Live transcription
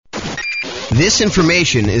This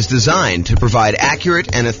information is designed to provide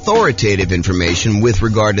accurate and authoritative information with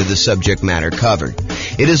regard to the subject matter covered.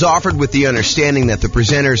 It is offered with the understanding that the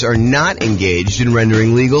presenters are not engaged in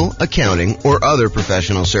rendering legal, accounting, or other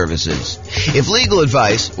professional services. If legal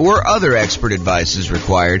advice or other expert advice is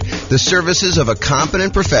required, the services of a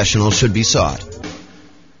competent professional should be sought.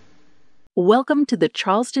 Welcome to the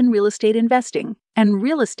Charleston Real Estate Investing and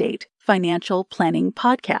Real Estate Financial Planning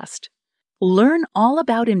Podcast. Learn all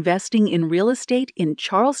about investing in real estate in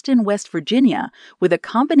Charleston, West Virginia, with a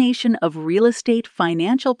combination of real estate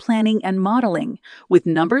financial planning and modeling with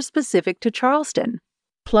numbers specific to Charleston,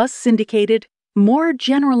 plus syndicated, more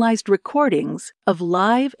generalized recordings of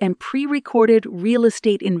live and pre-recorded real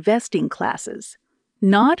estate investing classes,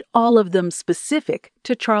 not all of them specific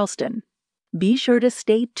to Charleston. Be sure to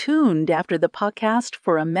stay tuned after the podcast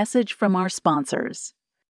for a message from our sponsors.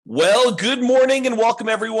 Well, good morning and welcome,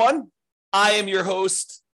 everyone. I am your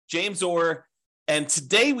host, James Orr, and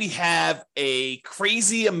today we have a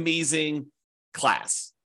crazy, amazing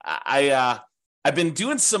class. I've been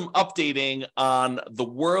doing some updating on the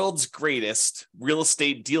world's greatest real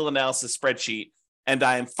estate deal analysis spreadsheet, and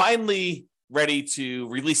I am finally ready to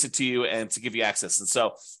release it to you and to give you access. And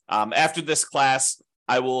so after this class,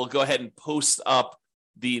 I will go ahead and post up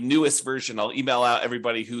the newest version. I'll email out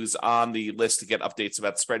everybody who's on the list to get updates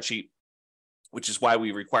about the spreadsheet, which is why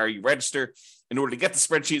we require you register in order to get the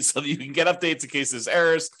spreadsheet so that you can get updates in case there's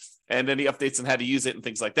errors and any updates on how to use it and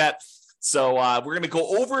things like that. So we're going to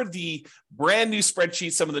go over the brand new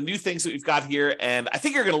spreadsheet, some of the new things that we've got here, and I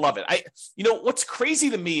think you're going to love it. What's crazy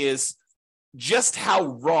to me is just how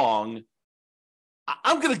wrong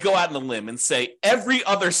I'm going to go out on a limb and say every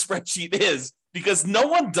other spreadsheet is, because no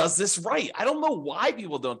one does this right. I don't know why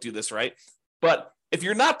people don't do this right, but if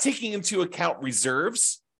you're not taking into account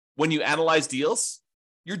reserves when you analyze deals,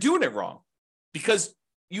 you're doing it wrong, because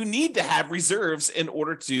you need to have reserves in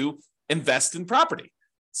order to invest in property.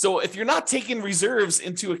 So if you're not taking reserves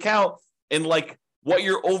into account in like what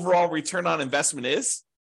your overall return on investment is,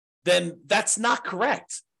 then that's not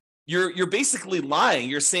correct. You're basically lying.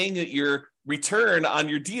 You're saying that your return on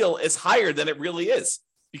your deal is higher than it really is,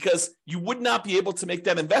 because you would not be able to make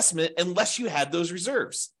that investment unless you had those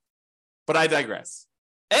reserves. But I digress.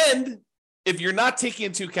 And if you're not taking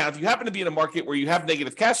into account, if you happen to be in a market where you have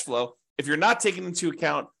negative cash flow, if you're not taking into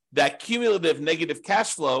account that cumulative negative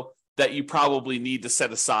cash flow that you probably need to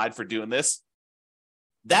set aside for doing this,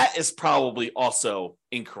 that is probably also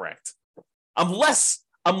incorrect. I'm less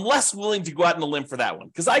willing to go out on a limb for that one,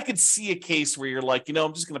 because I could see a case where you're like,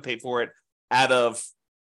 I'm just going to pay for it out of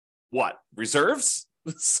what? Reserves?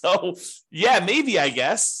 So yeah, maybe, I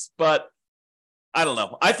guess, but I don't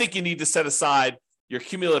know. I think you need to set aside your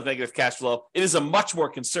cumulative negative cash flow. It is a much more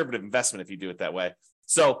conservative investment if you do it that way.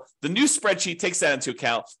 So the new spreadsheet takes that into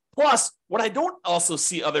account. Plus, what I don't also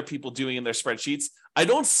see other people doing in their spreadsheets, I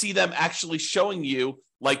don't see them actually showing you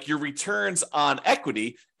like your returns on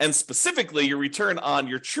equity, and specifically your return on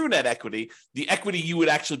your true net equity, the equity you would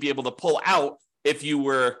actually be able to pull out if you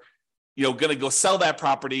were, going to go sell that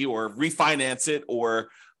property or refinance it, or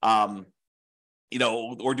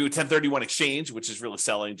or do a 1031 exchange, which is really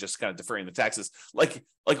selling, just kind of deferring the taxes. Like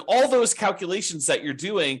all those calculations that you're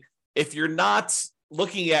doing, if you're not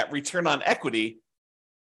looking at return on equity,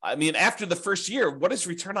 I mean, after the first year, what does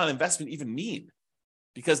return on investment even mean?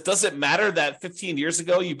 Because does it matter that 15 years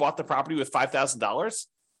ago you bought the property with $5,000?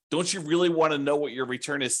 Don't you really want to know what your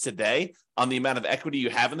return is today on the amount of equity you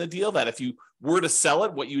have in the deal, that if you were to sell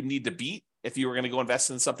it, what you need to beat if you were going to go invest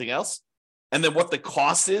in something else? And then what the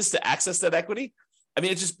cost is to access that equity? I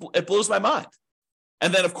mean, it blows my mind.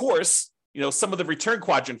 And then, of course, some of the return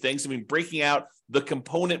quadrant things, breaking out the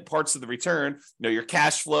component parts of the return, your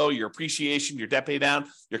cash flow, your appreciation, your debt pay down,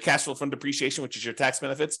 your cash flow from depreciation, which is your tax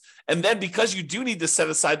benefits. And then because you do need to set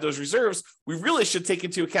aside those reserves, we really should take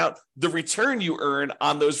into account the return you earn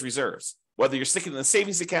on those reserves, whether you're sticking in the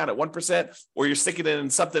savings account at 1% or you're sticking it in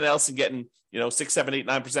something else and getting, 6, 7, 8,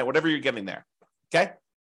 9%, whatever you're getting there. Okay.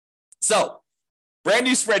 So brand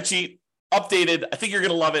new spreadsheet, updated. I think you're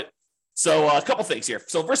going to love it. So a couple things here.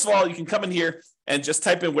 So first of all, you can come in here and just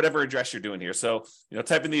type in whatever address you're doing here. So,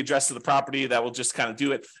 type in the address of the property. That will just kind of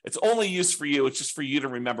do it. It's only used for you. It's just for you to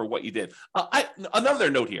remember what you did. Another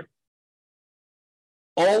note here.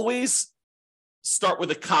 Always start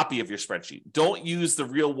with a copy of your spreadsheet. Don't use the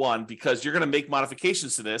real one, because you're going to make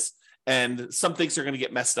modifications to this and some things are going to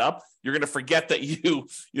get messed up. You're going to forget that you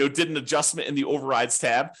did an adjustment in the overrides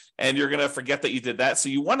tab, and you're going to forget that you did that. So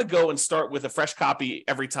you want to go and start with a fresh copy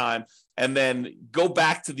every time, and then go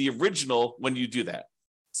back to the original when you do that.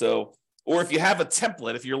 So Or if you have a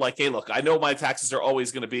template, if you're like, hey, look, I know my taxes are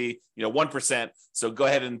always going to be, 1%. So go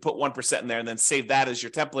ahead and put 1% in there and then save that as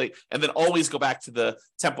your template. And then always go back to the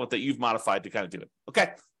template that you've modified to kind of do it.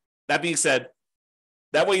 Okay. That being said,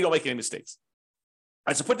 that way you don't make any mistakes.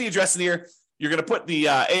 All right. So put the address in here. You're going to put the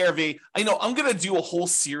ARV. I'm going to do a whole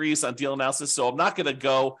series on deal analysis. So I'm not going to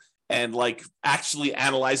go and actually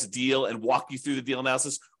analyze a deal and walk you through the deal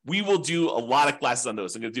analysis. We will do a lot of classes on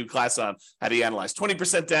those. I'm going to do a class on how to analyze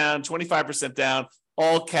 20% down, 25% down,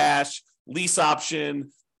 all cash, lease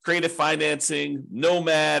option, creative financing,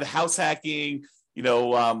 nomad, house hacking,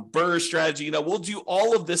 BRRRR strategy. We'll do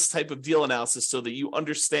all of this type of deal analysis so that you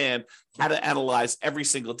understand how to analyze every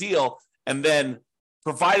single deal. And then,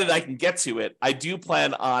 provided I can get to it, I do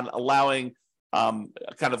plan on allowing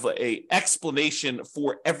kind of a explanation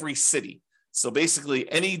for every city. So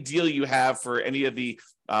basically, any deal you have for any of the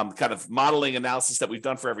kind of modeling analysis that we've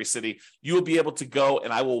done for every city, you will be able to go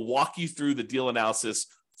and I will walk you through the deal analysis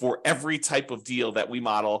for every type of deal that we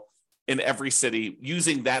model in every city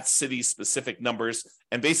using that city's specific numbers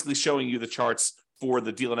and basically showing you the charts for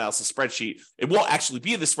the deal analysis spreadsheet. It won't actually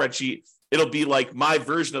be the spreadsheet. It'll be like my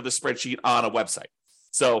version of the spreadsheet on a website.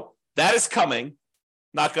 So that is coming.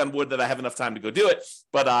 Knock on wood that I have enough time to go do it,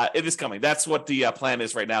 but it is coming. That's what the plan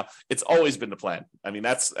is right now. It's always been the plan. I mean,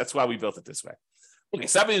 that's why we built it this way. Okay,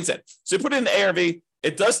 so that being said, so you put it in the ARV.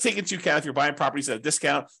 It does take into account if you're buying properties at a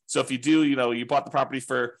discount. So if you do, you bought the property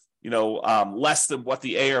for less than what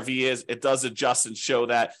the ARV is, it does adjust and show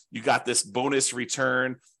that you got this bonus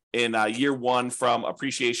return in year one from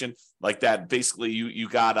appreciation, like that. Basically, you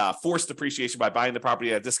got forced appreciation by buying the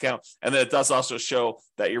property at a discount, and then it does also show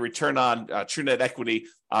that your return on true net equity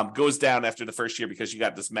goes down after the first year because you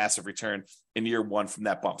got this massive return in year one from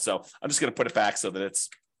that bump. So I'm just going to put it back so that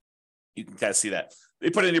you can kind of see that. They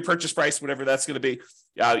put in your purchase price, whatever that's going to be.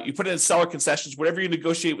 You put in seller concessions, whatever you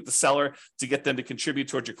negotiate with the seller to get them to contribute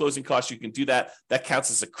towards your closing costs, you can do that. That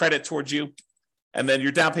counts as a credit towards you. And then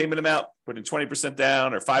your down payment amount, put in 20%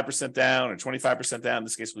 down or 5% down or 25% down. In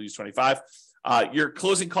this case, we'll use 25. Your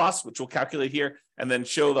closing costs, which we'll calculate here, and then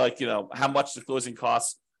show how much the closing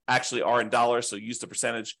costs actually are in dollars. So use the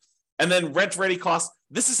percentage. And then rent ready costs.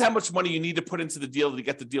 This is how much money you need to put into the deal to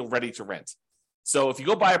get the deal ready to rent. So if you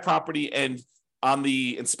go buy a property and on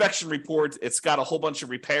the inspection report, it's got a whole bunch of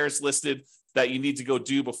repairs listed that you need to go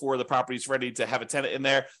do before the property is ready to have a tenant in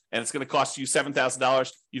there, and it's going to cost you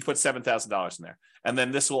 $7,000, you put $7,000 in there. And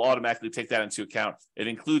then this will automatically take that into account. It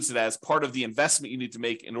includes it as part of the investment you need to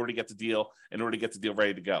make in order to get the deal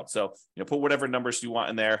ready to go. So, put whatever numbers you want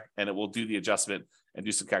in there, and it will do the adjustment and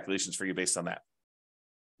do some calculations for you based on that.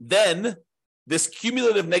 Then this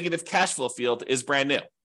cumulative negative cash flow field is brand new.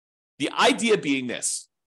 The idea being this: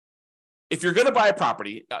 if you're going to buy a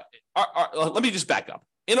property, let me just back up.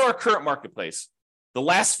 In our current marketplace, the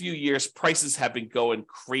last few years, prices have been going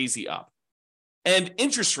crazy up, and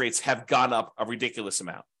interest rates have gone up a ridiculous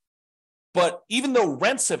amount. But even though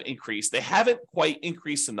rents have increased, they haven't quite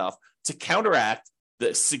increased enough to counteract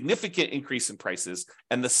the significant increase in prices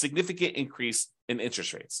and the significant increase in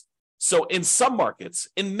interest rates. So in some markets,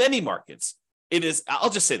 in many markets, I'll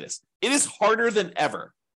just say this, it is harder than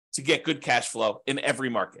ever to get good cash flow in every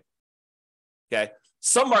market. Okay.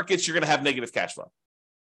 Some markets, you're going to have negative cash flow,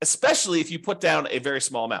 especially if you put down a very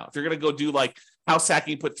small amount. If you're going to go do like house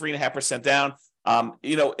hacking, put 3.5% down,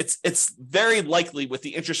 it's very likely with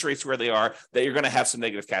the interest rates where they are that you're going to have some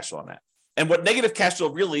negative cash flow on that. And what negative cash flow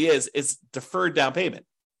really is deferred down payment.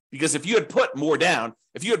 Because if you had put more down,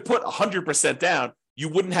 if you had put 100% down, you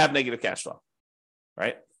wouldn't have negative cash flow,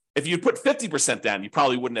 right? If you put 50% down, you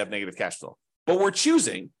probably wouldn't have negative cash flow. But we're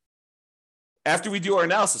choosing, after we do our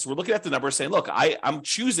analysis, we're looking at the numbers saying, look, I'm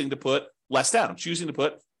choosing to put less down. I'm choosing to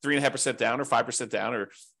put 3.5% down or 5% down or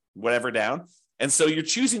whatever down. And so you're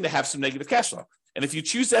choosing to have some negative cash flow. And if you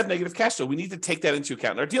choose to have negative cash flow, we need to take that into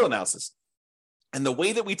account in our deal analysis. And the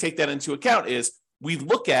way that we take that into account is we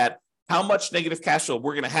look at how much negative cash flow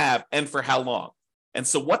we're going to have and for how long. And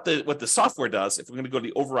so what the software does, if we're going to go to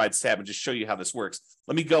the overrides tab and just show you how this works,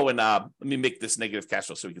 let me go and let me make this negative cash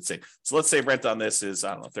flow so we can see. So let's say rent on this is,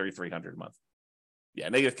 I don't know, $3,300 a month. Yeah,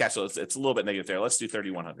 negative cash flow, it's a little bit negative there. Let's do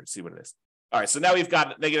 $3,100, see what it is. All right, so now we've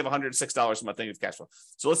got negative $106 a month negative cash flow.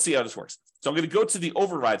 So let's see how this works. So I'm going to go to the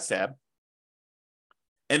overrides tab.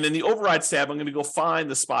 And in the overrides tab, I'm going to go find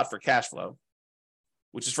the spot for cash flow,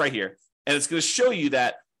 which is right here. And it's going to show you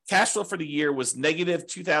that cash flow for the year was negative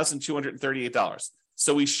 $2,238.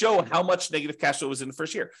 So we show how much negative cash flow was in the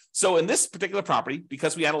first year. So in this particular property,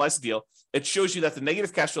 because we analyzed the deal, it shows you that the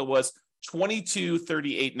negative cash flow was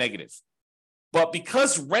 $2,238 negative. But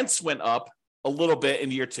because rents went up a little bit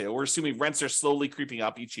in year two. We're assuming rents are slowly creeping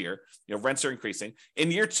up each year. Rents are increasing.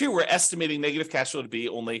 In year two, we're estimating negative cash flow to be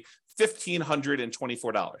only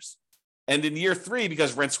 $1,524. And in year three,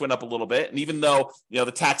 because rents went up a little bit, and even though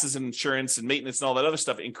the taxes and insurance and maintenance and all that other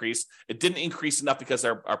stuff increased, it didn't increase enough because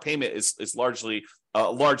our payment is largely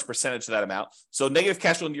a large percentage of that amount. So negative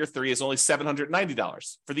cash flow in year three is only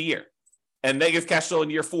 $790 for the year. And negative cash flow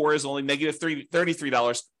in year four is only negative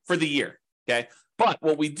 $33 for the year. Okay. But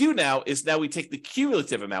what we do now is we take the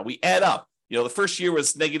cumulative amount. We add up. The first year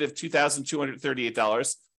was negative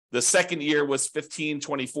 $2,238. The second year was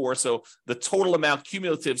 $1,524. So the total amount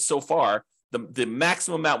cumulative so far, the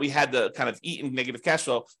maximum amount we had to kind of eat in negative cash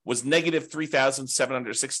flow was negative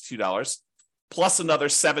 $3,762, plus another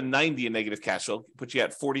 $790 in negative cash flow, put you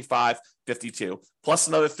at $4,552, plus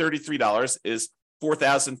another $33 is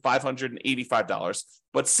 $4,585.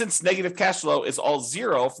 But since negative cash flow is all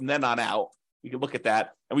zero from then on out, we can look at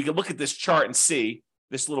that, and we can look at this chart and see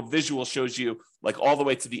this little visual shows you like all the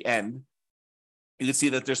way to the end. You can see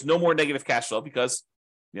that there's no more negative cash flow because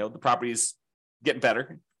the property is getting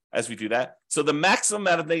better as we do that. So the maximum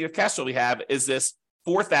amount of negative cash flow we have is this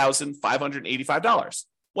 $4,585.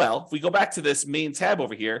 Well, if we go back to this main tab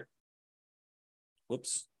over here,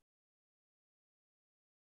 whoops.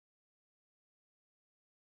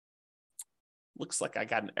 Looks like I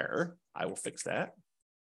got an error. I will fix that.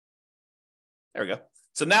 There we go.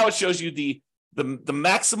 So now it shows you the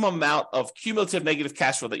maximum amount of cumulative negative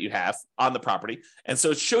cash flow that you have on the property. And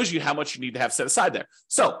so it shows you how much you need to have set aside there.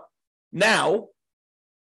 So now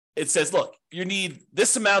it says, look, you need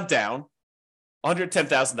this amount down,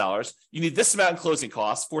 $110,000. You need this amount in closing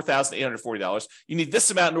costs, $4,840. You need this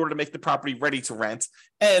amount in order to make the property ready to rent.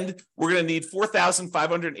 And we're going to need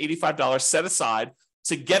 $4,585 set aside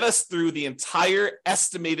to get us through the entire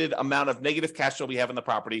estimated amount of negative cash flow we have in the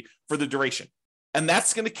property for the duration. And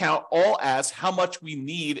that's going to count all as how much we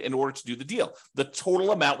need in order to do the deal, the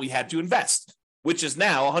total amount we had to invest, which is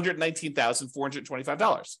now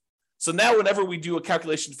 $119,425. So now whenever we do a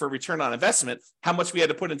calculation for return on investment, how much we had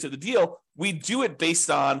to put into the deal, we do it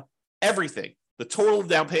based on everything, the total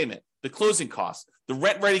down payment, the closing costs, the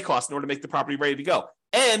rent ready costs in order to make the property ready to go,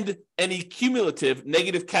 and any cumulative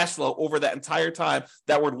negative cash flow over that entire time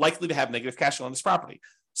that we're likely to have negative cash flow on this property.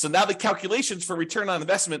 So now the calculations for return on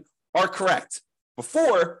investment are correct.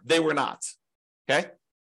 Before, they were not, okay?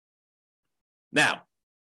 Now,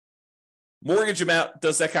 mortgage amount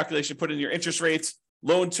does that calculation, put in your interest rates,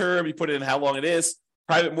 loan term, you put in how long it is,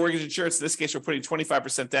 private mortgage insurance, in this case, we're putting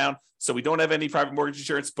 25% down, so we don't have any private mortgage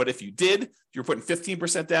insurance, but if you did, you're putting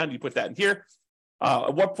 15% down, you put that in here.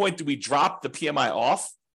 At what point do we drop the PMI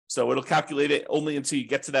off? So it'll calculate it only until you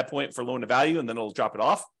get to that point for loan to value, and then it'll drop it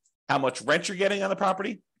off. How much rent you're getting on the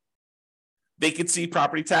property. Vacancy,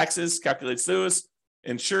 property taxes, calculates those.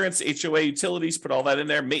 Insurance, HOA, utilities, put all that in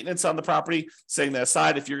there. Maintenance on the property, setting that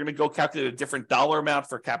aside. If you're going to go calculate a different dollar amount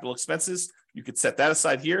for capital expenses, you could set that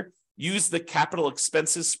aside here. Use the capital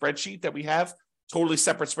expenses spreadsheet that we have, totally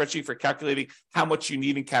separate spreadsheet for calculating how much you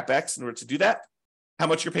need in CapEx in order to do that. How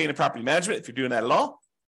much you're paying in property management, if you're doing that at all,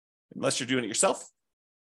 unless you're doing it yourself.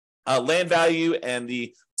 Land value and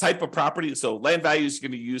the type of property. So land value is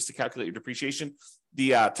going to use to calculate your depreciation.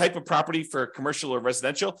 The type of property for commercial or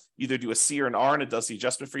residential, either do a C or an R, and it does the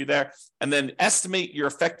adjustment for you there. And then estimate your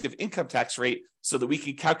effective income tax rate so that we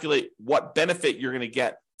can calculate what benefit you're going to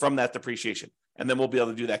get from that depreciation. And then we'll be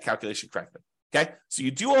able to do that calculation correctly. Okay, so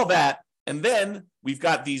you do all that, and then we've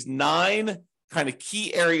got these 9 kind of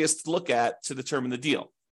key areas to look at to determine the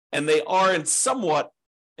deal. And they are in somewhat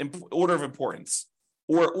order of importance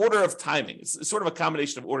or order of timing. It's sort of a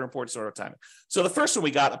combination of order of importance and order of timing. So the first one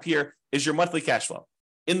we got up here is your monthly cash flow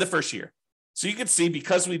in the first year. So you can see,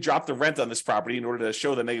 because we dropped the rent on this property in order to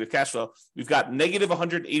show the negative cash flow, we've got negative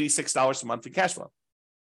 $186 a month in cash flow.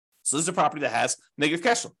 So this is a property that has negative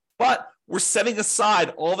cash flow, but we're setting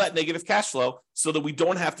aside all that negative cash flow so that we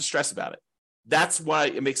don't have to stress about it. That's why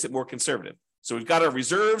it makes it more conservative. So we've got our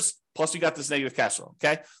reserves, plus we got this negative cash flow,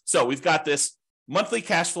 okay? So we've got this monthly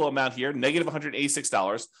cash flow amount here, negative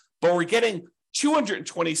 $186, but we're getting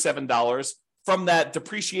 $227 from that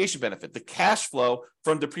depreciation benefit, the cash flow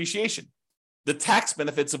from depreciation, the tax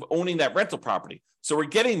benefits of owning that rental property. So we're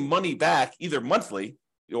getting money back either monthly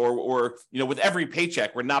or with every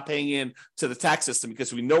paycheck. We're not paying in to the tax system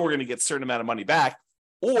because we know we're going to get a certain amount of money back,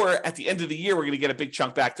 or at the end of the year, we're going to get a big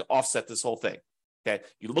chunk back to offset this whole thing. Okay,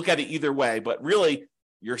 you look at it either way, but really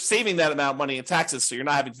you're saving that amount of money in taxes, so you're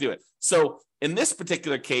not having to do it. So in this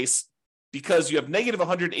particular case, because you have negative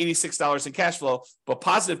 $186 in cash flow, but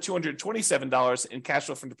positive $227 in cash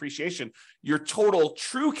flow from depreciation, your total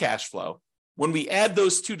true cash flow, when we add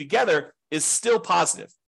those two together, is still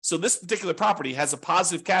positive. So this particular property has a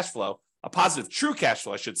positive cash flow, a positive true cash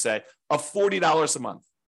flow, I should say, of $40 a month.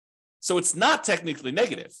 So it's not technically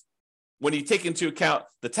negative when you take into account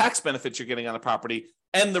the tax benefits you're getting on the property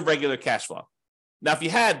and the regular cash flow. Now, if you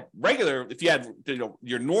had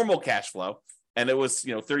your normal cash flow and it was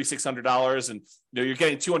 $3,600 and you're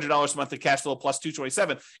getting $200 a month of cash flow plus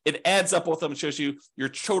 $227, it adds up both of them and shows you your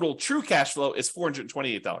total true cash flow is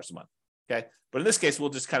 $428 a month. Okay, but in this case, we'll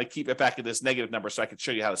just kind of keep it back at this negative number so I can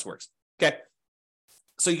show you how this works. Okay,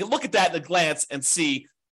 so you can look at that at a glance and see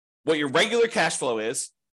what your regular cash flow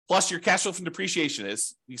is plus your cash flow from depreciation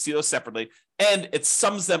is. You see those separately, and it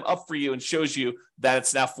sums them up for you and shows you that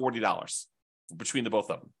it's now $40 between the both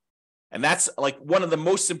of them. And that's like one of the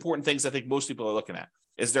most important things I think most people are looking at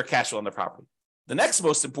is their cash flow on their property. The next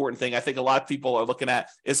most important thing I think a lot of people are looking at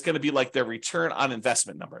is going to be like their return on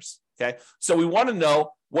investment numbers. Okay, so we want to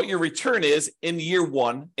know what your return is in year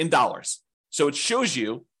one in dollars. So it shows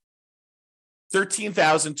you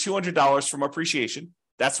 $13,200 from appreciation.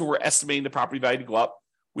 That's where we're estimating the property value to go up.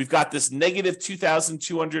 We've got this negative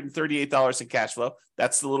 $2,238 in cash flow.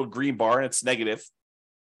 That's the little green bar, and it's negative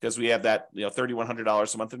because we have that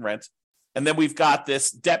 $3,100 a month in rent. And then we've got this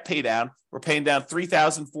debt pay down. We're paying down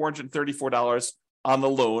 $3,434 on the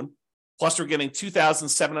loan, plus we're getting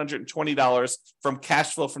 $2,720 from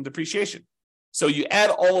cash flow from depreciation. So you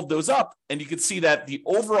add all of those up, and you can see that the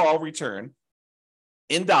overall return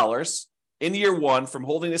in dollars in year one from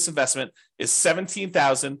holding this investment is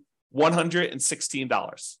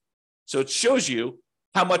 $17,116. So it shows you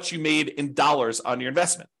how much you made in dollars on your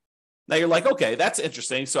investment. Now you're like, okay, that's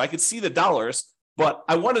interesting. So I could see the dollars, but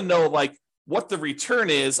I want to know like what the return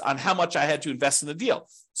is on how much I had to invest in the deal.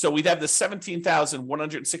 So we'd have the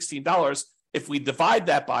 $17,116. If we divide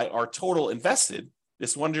that by our total invested,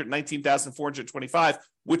 this $119,425,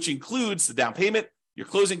 which includes the down payment, your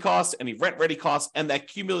closing costs, any rent-ready costs, and that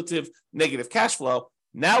cumulative negative cash flow,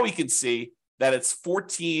 now we can see that it's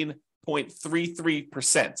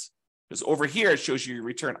 14.33%. Because over here, it shows you your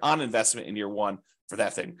return on investment in year one for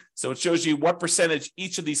that thing. So it shows you what percentage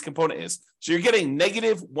each of these component is. So you're getting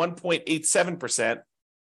negative 1.87%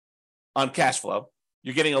 on cash flow.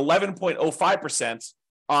 You're getting 11.05%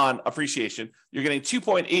 on appreciation. You're getting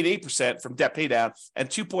 2.88% from debt pay down and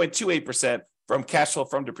 2.28% from cash flow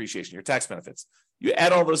from depreciation, your tax benefits. You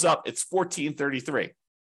add all those up, it's 1433.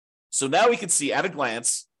 So now we can see at a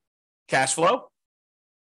glance, cash flow,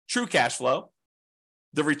 true cash flow,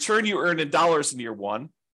 the return you earned in dollars in year one,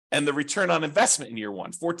 and the return on investment in year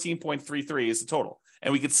one, 14.33 is the total.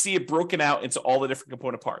 And we can see it broken out into all the different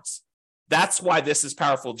component parts. That's why this is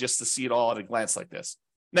powerful, just to see it all at a glance like this.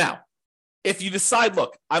 Now, if you decide,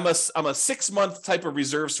 look, I'm a 6-month type of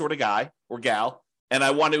reserve sort of guy or gal, and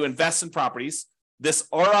I want to invest in properties, this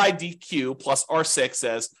RIDQ plus R6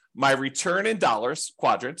 says my return in dollars,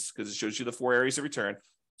 quadrants, because it shows you the 4 areas of return,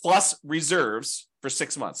 plus reserves for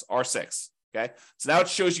 6 months, R6. Okay, so now it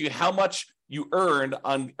shows you how much you earned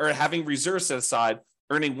on having reserves set aside,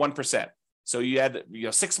 earning 1%. So you had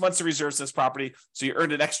 6 months of reserves in this property, so you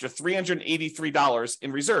earned an extra $383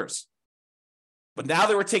 in reserves. But now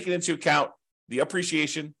that we're taking into account the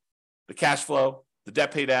appreciation, the cash flow, the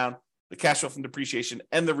debt pay down, the cash flow from depreciation,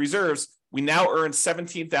 and the reserves, we now earn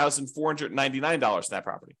 $17,499 in that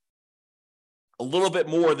property. A little bit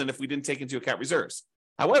more than if we didn't take into account reserves.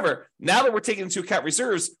 However, now that we're taking into account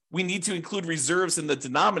reserves, we need to include reserves in the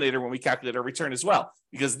denominator when we calculate our return as well,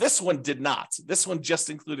 because this one did not. This one just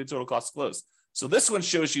included total cost to close. So this one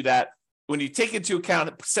shows you that when you take into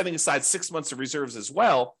account setting aside 6 months of reserves as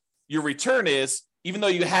well, your return is, even though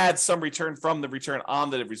you had some return from the return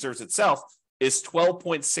on the reserves itself, is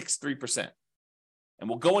 12.63%. And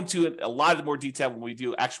we'll go into a lot more detail when we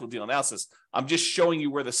do actual deal analysis. I'm just showing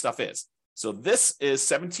you where this stuff is. So this is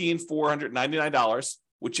 $17,499,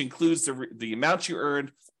 which includes the amount you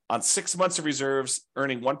earned on 6 months of reserves,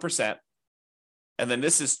 earning 1%. And then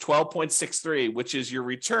this is 12.63, which is your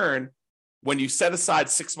return when you set aside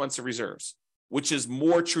 6 months of reserves, which is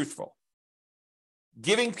more truthful.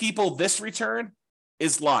 Giving people this return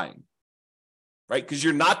is lying, right? Because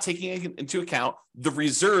you're not taking into account the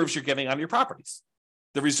reserves you're getting on your properties.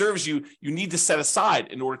 The reserves you need to set aside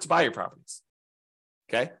in order to buy your properties.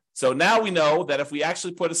 Okay? So now we know that if we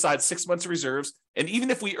actually put aside 6 months of reserves, and even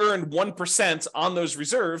if we earn 1% on those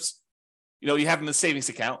reserves, you have in the savings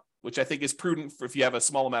account, which I think is prudent for if you have a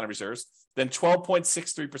small amount of reserves, then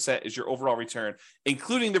 12.63% is your overall return,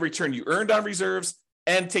 including the return you earned on reserves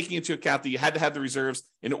and taking into account that you had to have the reserves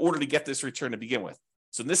in order to get this return to begin with.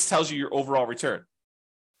 So this tells you your overall return.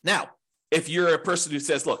 Now, if you're a person who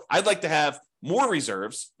says, look, I'd like to have more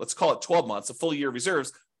reserves, let's call it 12 months, a full year of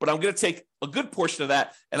reserves, but I'm going to take a good portion of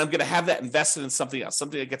that and I'm going to have that invested in something else,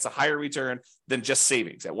 something that gets a higher return than just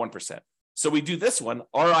savings at 1%. So we do this one,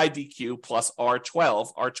 RIDQ plus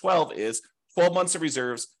R12. R12 is 12 months of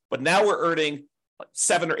reserves, but now we're earning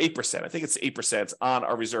 7 or 8%. I think it's 8% on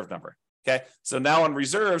our reserve number. Okay. So now on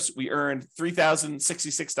reserves, we earned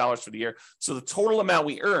 $3,066 for the year. So the total amount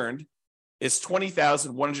we earned is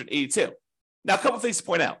 $20,182. Now, a couple of things to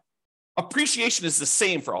point out. Appreciation is the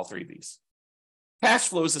same for all three of these. Cash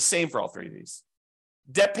flow is the same for all three of these.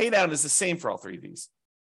 Debt pay down is the same for all three of these.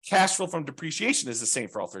 Cash flow from depreciation is the same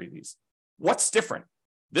for all three of these. What's different?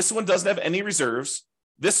 This one doesn't have any reserves.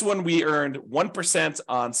 This one we earned 1%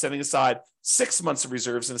 on setting aside 6 months of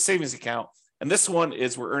reserves in a savings account. And this one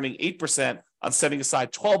is we're earning 8% on setting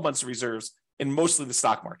aside 12 months of reserves in mostly the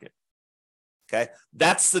stock market. Okay,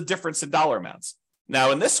 that's the difference in dollar amounts.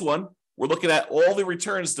 Now in this one, we're looking at all the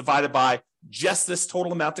returns divided by just this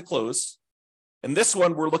total amount to close. In this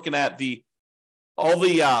one, we're looking at all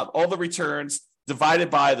the returns divided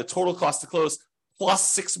by the total cost to close plus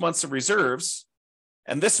 6 months of reserves.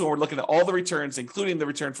 And this one, we're looking at all the returns, including the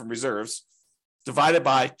return from reserves, divided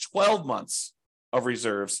by 12 months of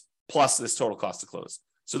reserves plus this total cost to close.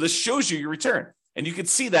 So this shows you your return. And you can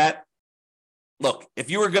see that, look, if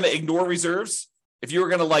you were going to ignore reserves, if you were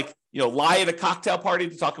going to lie at a cocktail party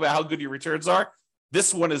to talk about how good your returns are,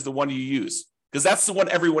 this one is the one you use because that's the one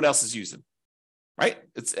everyone else is using, right?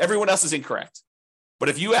 Everyone else is incorrect. But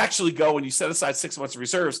if you actually go and you set aside 6 months of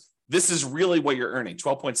reserves, this is really what you're earning,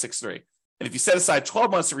 12.63. And if you set aside 12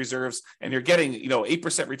 months of reserves and you're getting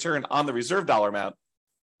 8% return on the reserve dollar amount,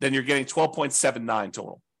 then you're getting 12.79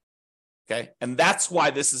 total. Okay. And that's why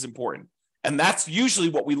this is important. And that's usually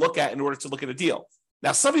what we look at in order to look at a deal.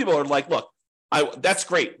 Now, some people are like, look, that's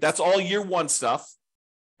great. That's all year one stuff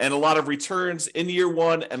and a lot of returns in year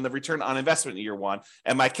one and the return on investment in year one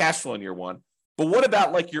and my cash flow in year one. But what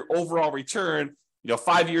about like your overall return,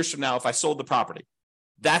 5 years from now, if I sold the property?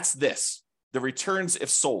 That's the returns if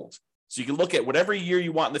sold. So you can look at whatever year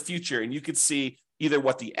you want in the future and you can see either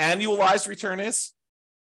what the annualized return is,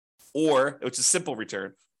 or which is simple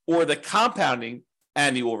return, or the compounding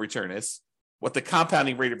annual return is, what the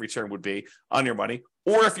compounding rate of return would be on your money.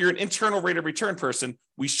 Or if you're an internal rate of return person,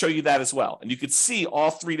 we show you that as well. And you could see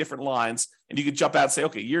all three different lines and you could jump out and say,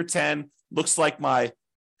 okay, year 10 looks like my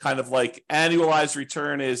kind of like annualized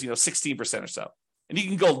return is, 16% or so. And you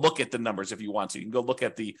can go look at the numbers if you want to. You can go look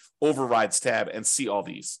at the overrides tab and see all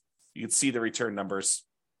these. You can see the return numbers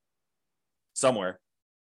somewhere.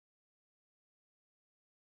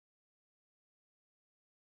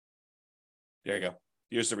 There you go.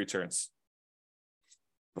 Here's the returns.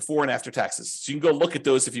 Before and after taxes. So you can go look at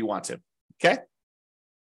those if you want to. Okay?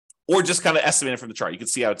 Or just kind of estimate it from the chart. You can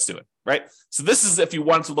see how it's doing, right? So this is if you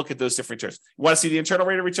wanted to look at those different returns. You want to see the internal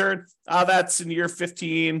rate of return? That's in year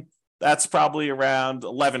 15. That's probably around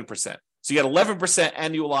 11%. So you get 11%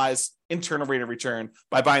 annualized internal rate of return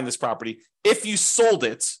by buying this property. If you sold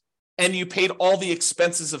it and you paid all the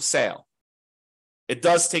expenses of sale, it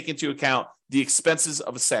does take into account the expenses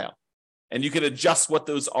of a sale. And you can adjust what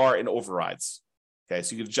those are in overrides. Okay,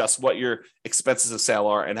 so you can adjust what your expenses of sale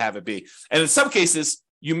are and have it be. And in some cases,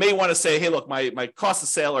 you may want to say, hey, look, my costs of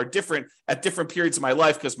sale are different at different periods of my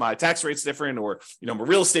life because my tax rate's different, or I'm a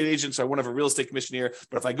real estate agent, so I want to have a real estate commission here.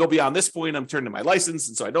 But if I go beyond this point, I'm turning my license,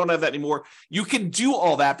 and so I don't have that anymore. You can do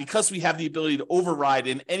all that because we have the ability to override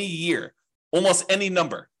in any year, almost any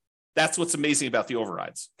number. That's what's amazing about the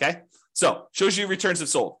overrides. Okay, so shows you returns if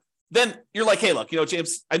sold. Then you're like, hey, look,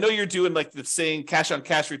 James, I know you're doing like the saying cash on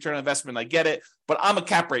cash return on investment. I get it, but I'm a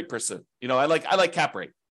cap rate person. I like cap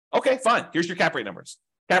rate. Okay, fine. Here's your cap rate numbers.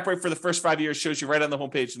 Cap rate for the first 5 years shows you right on the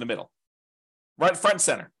homepage in the middle, right front and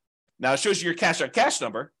center. Now it shows you your cash on cash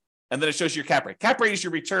number, and then it shows you your cap rate. Cap rate is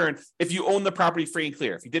your return if you own the property free and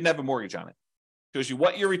clear, if you didn't have a mortgage on it. It shows you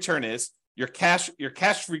what your return is, your cash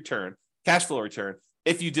return, cash flow return,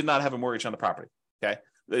 if you did not have a mortgage on the property. Okay.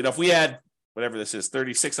 If we had whatever this is,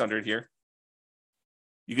 3,600 here,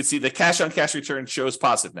 you can see the cash on cash return shows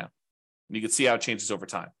positive now. And you can see how it changes over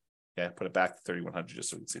time. Okay, put it back to 3,100 just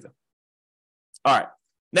so we can see them. All right.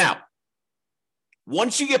 Now,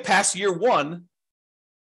 once you get past year one,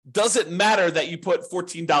 does it matter that you put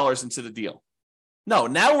 $14 into the deal? No,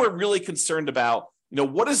 now we're really concerned about,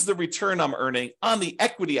 what is the return I'm earning on the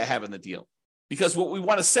equity I have in the deal? Because what we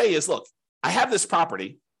want to say is, look, I have this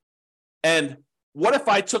property, and what if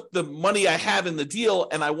I took the money I have in the deal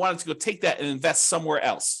and I wanted to go take that and invest somewhere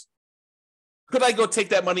else? Could I go take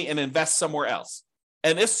that money and invest somewhere else?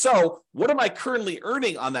 And if so, what am I currently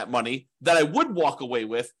earning on that money that I would walk away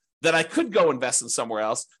with that I could go invest in somewhere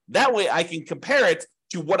else? That way I can compare it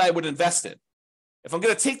to what I would invest in. If I'm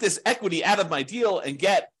going to take this equity out of my deal and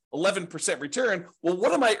get 11% return, well,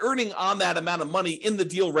 what am I earning on that amount of money in the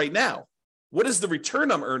deal right now? What is the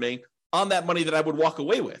return I'm earning on that money that I would walk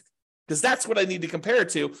away with? Because that's what I need to compare it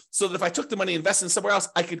to, so that if I took the money and invested in somewhere else,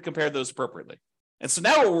 I could compare those appropriately. And so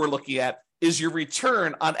now what we're looking at is your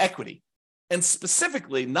return on equity. And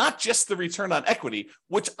specifically, not just the return on equity,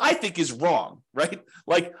 which I think is wrong, right?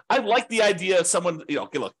 Like, I like the idea of someone,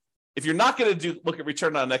 okay, look, if you're not going to look at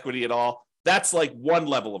return on equity at all, that's like one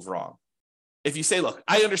level of wrong. If you say, look,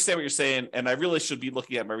 I understand what you're saying, and I really should be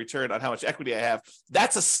looking at my return on how much equity I have,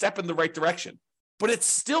 that's a step in the right direction. But it's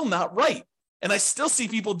still not right. And I still see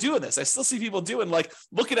people doing this. I still see people doing, like,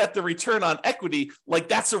 looking at the return on equity like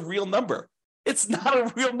that's a real number. It's not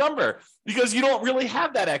a real number because you don't really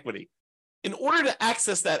have that equity. In order to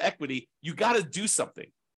access that equity, you got to do something.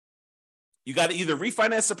 You got to either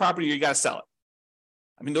refinance the property or you got to sell it.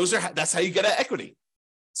 I mean, that's how you get equity.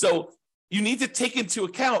 So you need to take into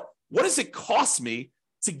account, what does it cost me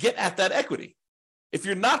to get at that equity? If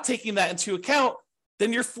you're not taking that into account,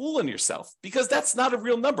 then you're fooling yourself, because that's not a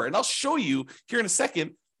real number. And I'll show you here in a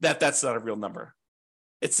second that that's not a real number.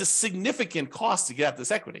 It's a significant cost to get at this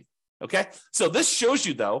equity. Okay. So this shows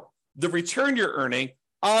you, though, the return you're earning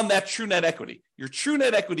on that true net equity. Your true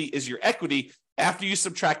net equity is your equity after you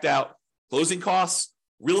subtract out closing costs,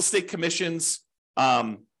 real estate commissions,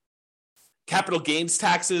 capital gains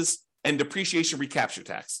taxes, and depreciation recapture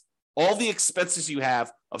tax. All the expenses you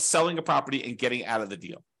have of selling a property and getting out of the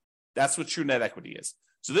deal. That's what true net equity is.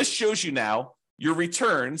 So this shows you now your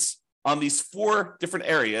returns on these 4 different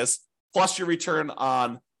areas, plus your return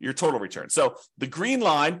on your total return. So the green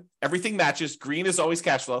line, everything matches. Green is always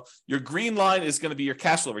cash flow. Your green line is going to be your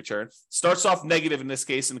cash flow return. Starts off negative in this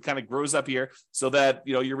case and kind of grows up here, so that,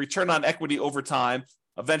 your return on equity over time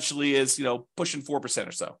eventually is, pushing 4%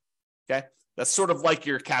 or so. Okay. That's sort of like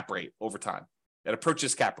your cap rate over time. It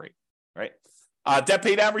approaches cap rate, right? Debt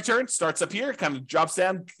pay down return starts up here, kind of drops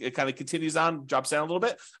down, it kind of continues on, drops down a little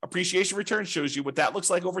bit. Appreciation return shows you what that looks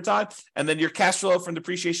like over time. And then your cash flow from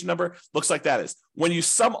depreciation number looks like that is. When you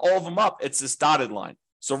sum all of them up, it's this dotted line.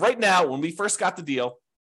 So right now, when we first got the deal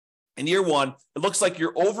in year 1, it looks like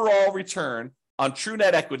your overall return on true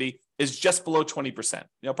net equity is just below 20%,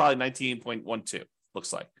 probably 19.12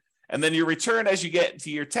 looks like. And then your return as you get to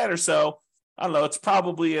year 10 or so, I don't know, it's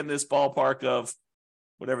probably in this ballpark of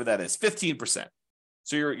whatever that is, 15%.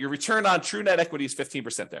 So your return on true net equity is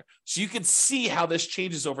 15% there. So you can see how this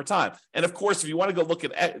changes over time. And of course, if you want to go look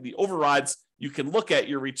at the overrides, you can look at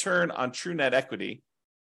your return on true net equity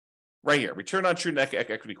right here, return on true net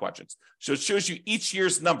equity quadrants. So it shows you each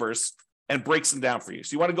year's numbers and breaks them down for you.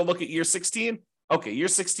 So you want to go look at year 16? Okay, year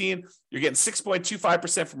 16, you're getting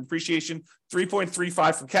 6.25% from appreciation,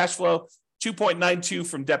 3.35 from cash flow, 2.92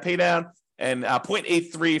 from debt paydown, and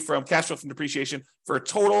 0.83 from cash flow from depreciation, for a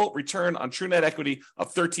total return on true net equity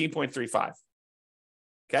of 13.35.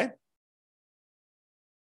 Okay?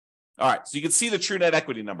 All right, so you can see the true net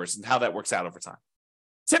equity numbers and how that works out over time.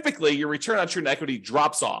 Typically, your return on true net equity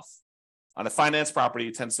drops off. On a finance property,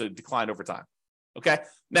 it tends to decline over time. Okay?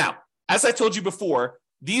 Now, as I told you before,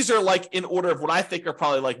 these are like in order of what I think are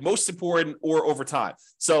probably like most important or over time.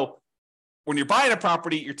 So when you're buying a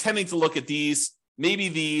property, you're tending to look at these, maybe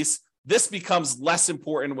these. This becomes less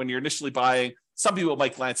important when you're initially buying. Some people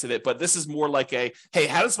might glance at it, but this is more like hey,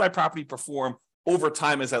 how does my property perform over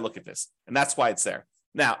time as I look at this? And that's why it's there.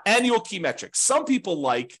 Now, annual key metrics. Some people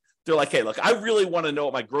they're like, hey, look, I really want to know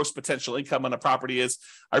what my gross potential income on a property is.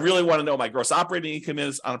 I really want to know what my gross operating income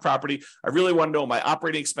is on a property. I really want to know what my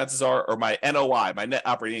operating expenses are, or my NOI, my net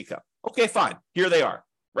operating income. Okay, fine. Here they are,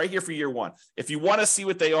 right here for year 1. If you want to see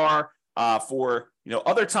what they are for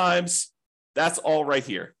other times, that's all right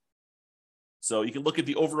here. So you can look at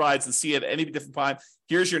the overrides and see it at any different time.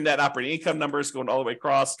 Here's your net operating income numbers going all the way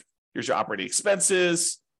across. Here's your operating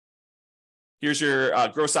expenses. Here's your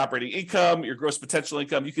gross operating income, your gross potential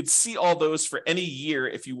income. You can see all those for any year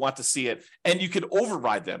if you want to see it, and you can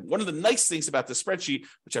override them. One of the nice things about this spreadsheet,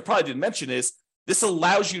 which I probably didn't mention, is this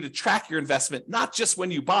allows you to track your investment, not just when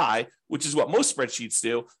you buy, which is what most spreadsheets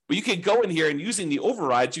do, but you can go in here and using the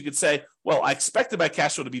overrides, you could say, well, I expected my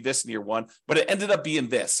cash flow to be this in year 1, but it ended up being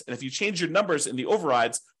this. And if you change your numbers in the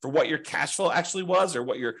overrides for what your cash flow actually was, or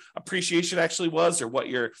what your appreciation actually was, or what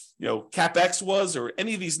your CapEx was, or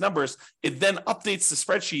any of these numbers, it then updates the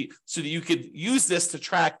spreadsheet so that you could use this to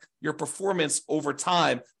track your performance over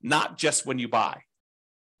time, not just when you buy.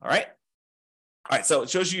 All right. All right, so it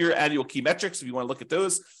shows you your annual key metrics if you want to look at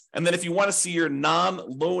those. And then if you want to see your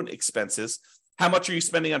non-loan expenses, how much are you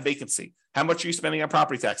spending on vacancy? How much are you spending on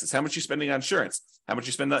property taxes? How much are you spending on insurance? How much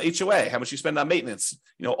you spend on HOA? How much you spend on maintenance?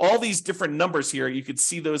 All these different numbers here, you could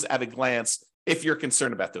see those at a glance if you're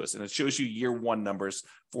concerned about those. And it shows you year one numbers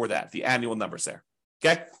for that, the annual numbers there.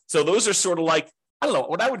 Okay. So those are sort of like, I don't know,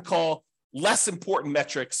 what I would call less important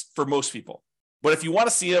metrics for most people. But if you want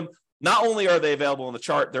to see them, not only are they available in the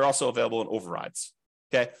chart, they're also available in overrides.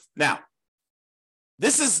 Okay. Now,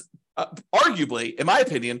 this is arguably, in my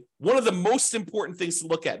opinion, one of the most important things to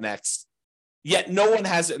look at next, yet no one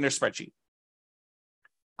has it in their spreadsheet.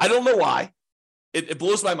 I don't know why. It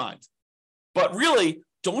blows my mind. But really,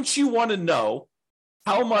 don't you want to know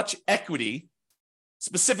how much equity,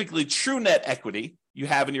 specifically true net equity, you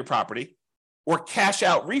have in your property, or cash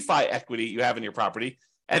out refi equity you have in your property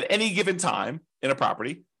at any given time in a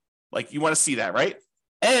property? Like, you want to see that, right?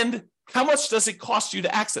 And how much does it cost you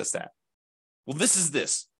to access that? Well, this is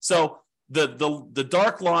this. So the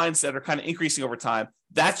dark lines that are kind of increasing over time,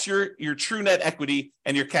 that's your true net equity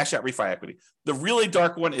and your cash out refi equity. The really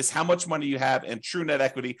dark one is how much money you have in true net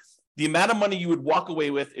equity, the amount of money you would walk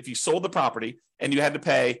away with if you sold the property and you had to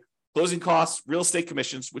pay closing costs, real estate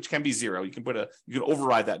commissions, which can be zero. You can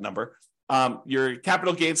override that number. Your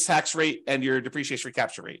capital gains tax rate and your depreciation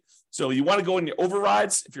recapture rate. So you want to go in your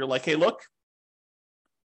overrides. If you're like, hey, look,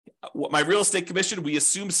 what my real estate commission, we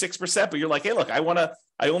assume 6%, but you're like, hey, look, I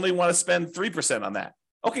only want to spend 3% on that.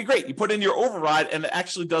 Okay, great. You put in your override and it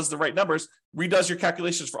actually does the right numbers, redoes your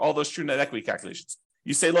calculations for all those true net equity calculations.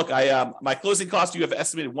 You say, look, my closing costs, you have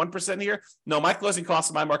estimated 1% here. No, my closing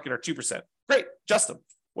costs in my market are 2%. Great, adjust them.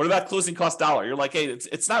 What about closing cost dollar? You're like, hey,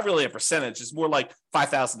 it's not really a percentage. It's more like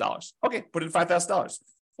 $5,000. Okay, put in $5,000.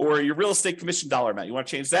 Or your real estate commission dollar amount. You want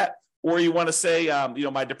to change that? Or you want to say,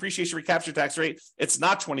 my depreciation recapture tax rate, it's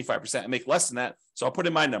not 25%. I make less than that, so I'll put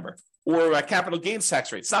in my number. Or a capital gains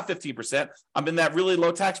tax rate, it's not 15%. I'm in that really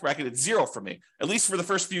low tax bracket. It's zero for me, at least for the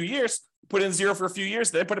first few years. Put in zero for a few years,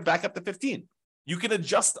 then put it back up to 15. You can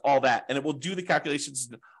adjust all that, and it will do the calculations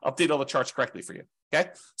and update all the charts correctly for you. Okay,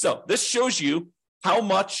 so this shows you how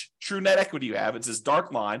much true net equity you have. It's this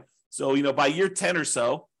dark line. So, by year 10 or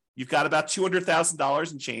so, you've got about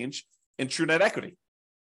 $200,000 and change in true net equity.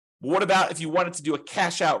 But what about if you wanted to do a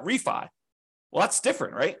cash out refi? Well, that's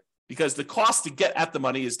different, right? Because the cost to get at the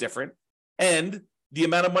money is different. And the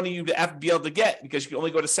amount of money you have to be able to get, because you can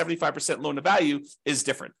only go to 75% loan to value, is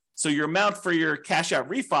different. So your amount for your cash out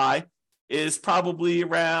refi is probably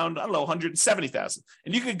around, $170,000.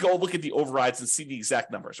 And you could go look at the overrides and see the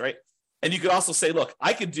exact numbers, right? And you could also say, look,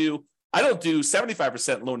 I don't do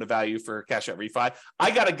 75% loan to value for cash out refi.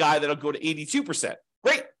 I got a guy that'll go to 82%.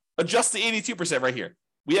 Great. Adjust the 82% right here.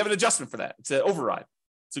 We have an adjustment for that. It's an override.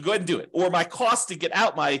 So go ahead and do it. Or my cost to get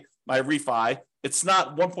out my refi, it's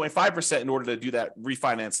not 1.5% in order to do that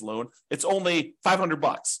refinance loan. It's only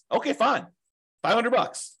 $500. Okay, fine.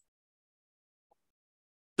 $500.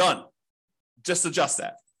 Done. Just adjust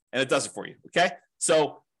that. And it does it for you. Okay.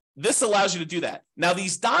 So this allows you to do that. Now,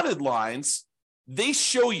 these dotted lines, they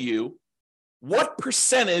show you what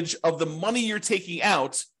percentage of the money you're taking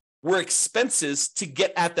out were expenses to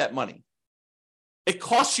get at that money. It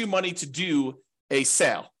costs you money to do a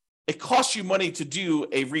sale. It costs you money to do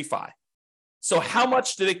a refi. So how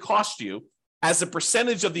much did it cost you as a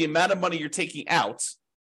percentage of the amount of money you're taking out,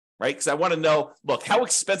 right? Because I want to know, look, how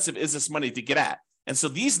expensive is this money to get at? And so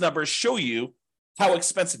these numbers show you how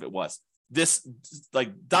expensive it was. This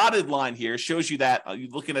like dotted line here shows you that,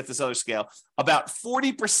 you're looking at this other scale, about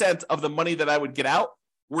 40% of the money that I would get out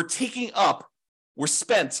were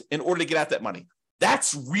spent in order to get at that money.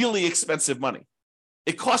 That's really expensive money.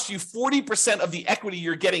 It costs you 40% of the equity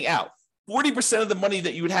you're getting out. 40% of the money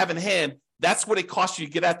that you would have in hand, that's what it costs you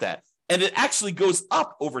to get at that. And it actually goes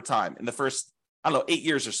up over time in the first, 8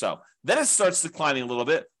 years or so. Then it starts declining a little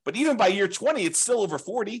bit. But even by year 20, it's still over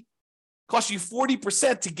 40. It costs you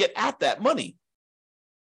 40% to get at that money.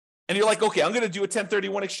 And you're like, okay, I'm going to do a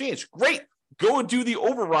 1031 exchange. Great. Go and do the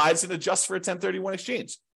overrides and adjust for a 1031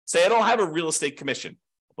 exchange. Say, I don't have a real estate commission.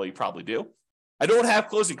 Well, you probably do. I don't have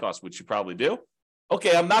closing costs, which you probably do.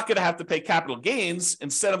 Okay, I'm not going to have to pay capital gains.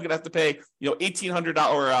 Instead, I'm going to have to pay, $1,800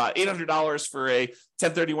 or $800 for a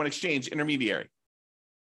 1031 exchange intermediary.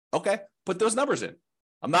 Okay, put those numbers in.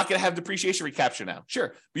 I'm not going to have depreciation recapture now.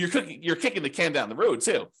 Sure, but you're kicking the can down the road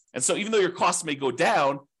too. And so even though your costs may go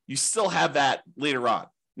down, you still have that later on.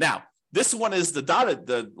 Now, this one is the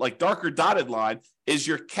darker dotted line is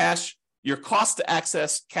your cost to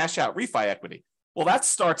access cash out refi equity. Well, that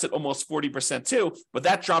starts at almost 40% too, but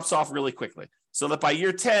that drops off really quickly. So that by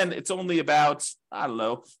year 10, it's only about,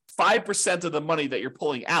 5% of the money that you're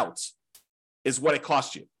pulling out is what it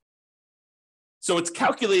costs you. So it's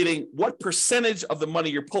calculating what percentage of the money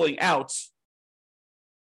you're pulling out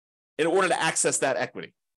in order to access that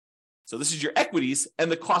equity. So this is your equities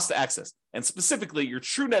and the cost to access, and specifically your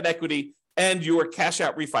true net equity and your cash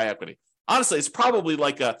out refi equity. Honestly, it's probably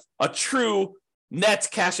like a true net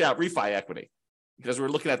cash out refi equity because we're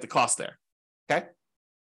looking at the cost there. Okay.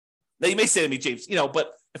 Now you may say to me, James,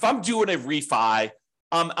 but if I'm doing a refi,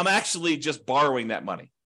 I'm actually just borrowing that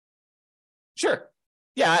money. Sure.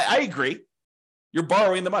 Yeah, I agree. You're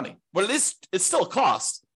borrowing the money, but it's still a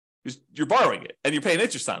cost. You're borrowing it and you're paying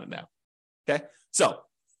interest on it now. Okay. So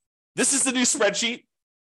this is the new spreadsheet.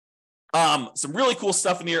 Some really cool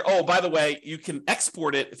stuff in here. Oh, by the way, you can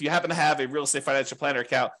export it. If you happen to have a real estate financial planner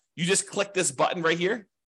account, you just click this button right here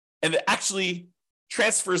and it actually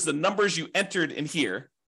transfers the numbers you entered in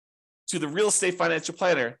here to the real estate financial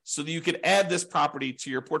planner so that you can add this property to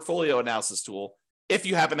your portfolio analysis tool if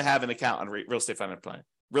you happen to have an account on real estate financial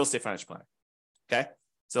planner. Okay.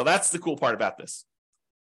 So that's the cool part about this.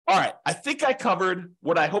 All right. I think I covered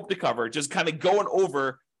what I hope to cover, just kind of going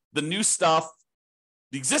over the new stuff,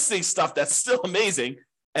 the existing stuff that's still amazing.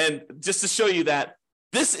 And just to show you that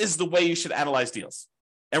this is the way you should analyze deals.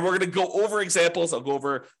 And we're going to go over examples. I'll go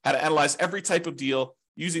over how to analyze every type of deal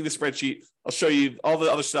using the spreadsheet. I'll show you all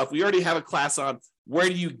the other stuff. We already have a class on where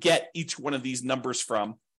do you get each one of these numbers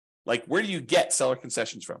from? Like, where do you get seller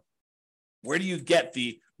concessions from? Where do you get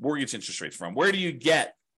the mortgage interest rates from? Where do you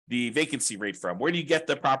get the vacancy rate from? Where do you get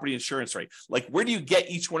the property insurance rate? Like, where do you get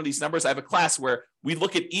each one of these numbers? I have a class where we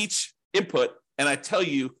look at each input and I tell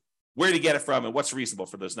you where to get it from and what's reasonable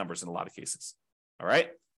for those numbers in a lot of cases. All right.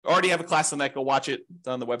 I already have a class on that. Go watch it. It's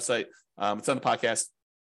on the website. It's on the podcast.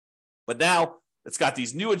 But now it's got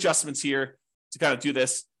these new adjustments here to kind of do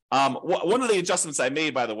this. One of the adjustments I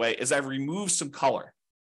made, by the way, is I've removed some color.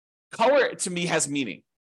 Color to me has meaning.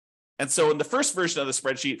 And so in the first version of the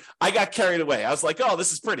spreadsheet, I got carried away. I was like, oh,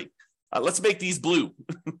 this is pretty. Let's make these blue.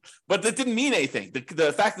 But that didn't mean anything.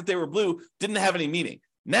 The fact that they were blue didn't have any meaning.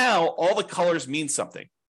 Now all the colors mean something,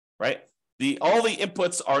 right? All the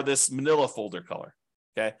inputs are this manila folder color,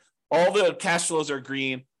 okay? All the cash flows are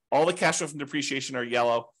green. All the cash flow from depreciation are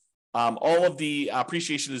yellow. All of the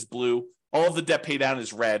appreciation is blue. All of the debt pay down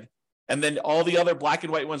is red. And then all the other black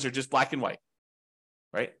and white ones are just black and white,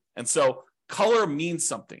 right? And so color means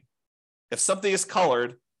something. If something is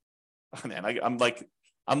colored, oh man,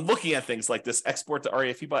 I'm looking at things like this export to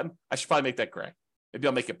REFE button. I should probably make that gray. Maybe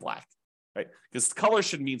I'll make it black, right? Because color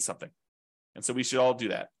should mean something. And so we should all do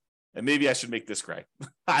that. And maybe I should make this gray.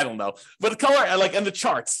 I don't know. But the color, and the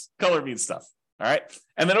charts, color means stuff. All right.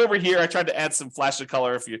 And then over here, I tried to add some flash of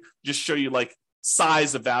color if you just show you like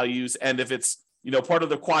size of values. And if it's, part of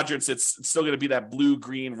the quadrants, it's still going to be that blue,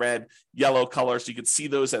 green, red, yellow color. So you can see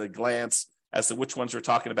those at a glance as to which ones we're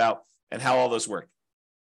talking about and how all those work.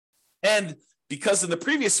 And because in the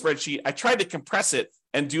previous spreadsheet, I tried to compress it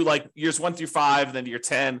and do like years 1 through 5, then year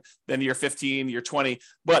 10, then year 15, year 20.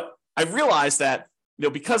 But I realized that,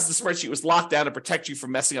 because the spreadsheet was locked down to protect you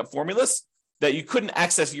from messing up formulas, that you couldn't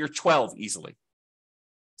access year 12 easily.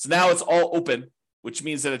 So now it's all open, which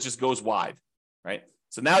means that it just goes wide, right?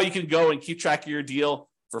 So now you can go and keep track of your deal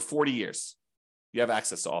for 40 years. You have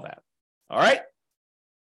access to all that. All right.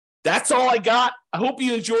 That's all I got. I hope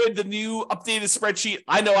you enjoyed the new updated spreadsheet.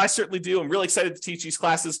 I know I certainly do. I'm really excited to teach these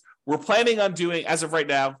classes. We're planning on doing, as of right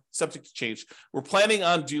now, subject to change, we're planning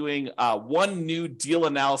on doing one new deal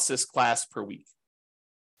analysis class per week.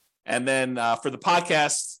 And then for the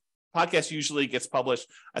podcast usually gets published.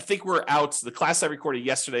 I think we're out. The class I recorded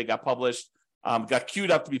yesterday got published, got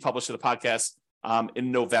queued up to be published to the podcast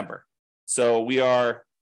in November. So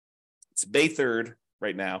it's May 3rd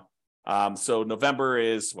right now. So November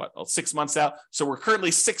is 6 months out. So we're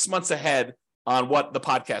currently 6 months ahead on what the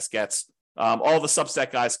podcast gets. All the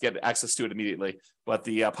Substack guys get access to it immediately, but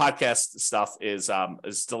the podcast stuff is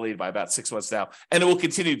delayed by about 6 months now, and it will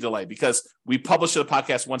continue to delay because we publish the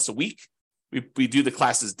podcast once a week. We do the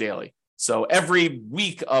classes daily. So every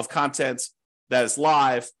week of content that is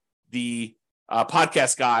live, the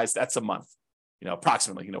podcast guys, that's a month,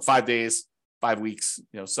 approximately, 5 days, 5 weeks,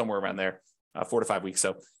 somewhere around there. 4 to 5 weeks.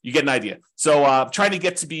 So you get an idea. So trying to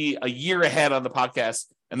get to be a year ahead on the podcast,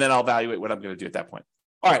 and then I'll evaluate what I'm going to do at that point.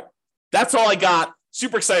 All right. That's all I got.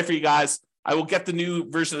 Super excited for you guys. I will get the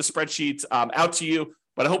new version of the spreadsheet out to you,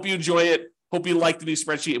 but I hope you enjoy it. Hope you like the new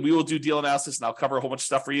spreadsheet, and we will do deal analysis, and I'll cover a whole bunch of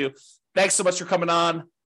stuff for you. Thanks so much for coming on.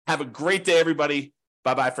 Have a great day, everybody.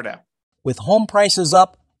 Bye-bye for now. With home prices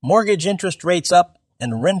up, mortgage interest rates up,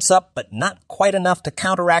 and rents up, but not quite enough to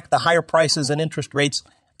counteract the higher prices and interest rates,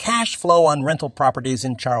 cash flow on rental properties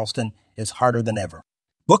in Charleston is harder than ever.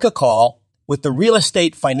 Book a call with the Real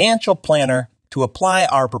Estate Financial Planner to apply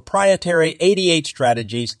our proprietary 88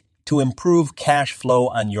 strategies to improve cash flow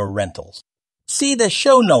on your rentals. See the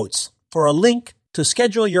show notes for a link to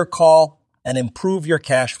schedule your call and improve your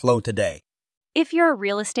cash flow today. If you're a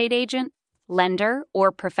real estate agent, lender,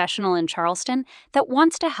 or professional in Charleston that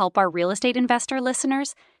wants to help our real estate investor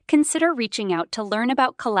listeners, consider reaching out to learn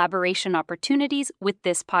about collaboration opportunities with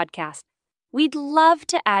this podcast. We'd love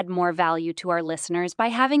to add more value to our listeners by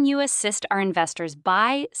having you assist our investors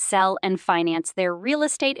buy, sell, and finance their real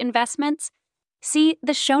estate investments. See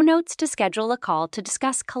the show notes to schedule a call to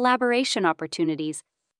discuss collaboration opportunities.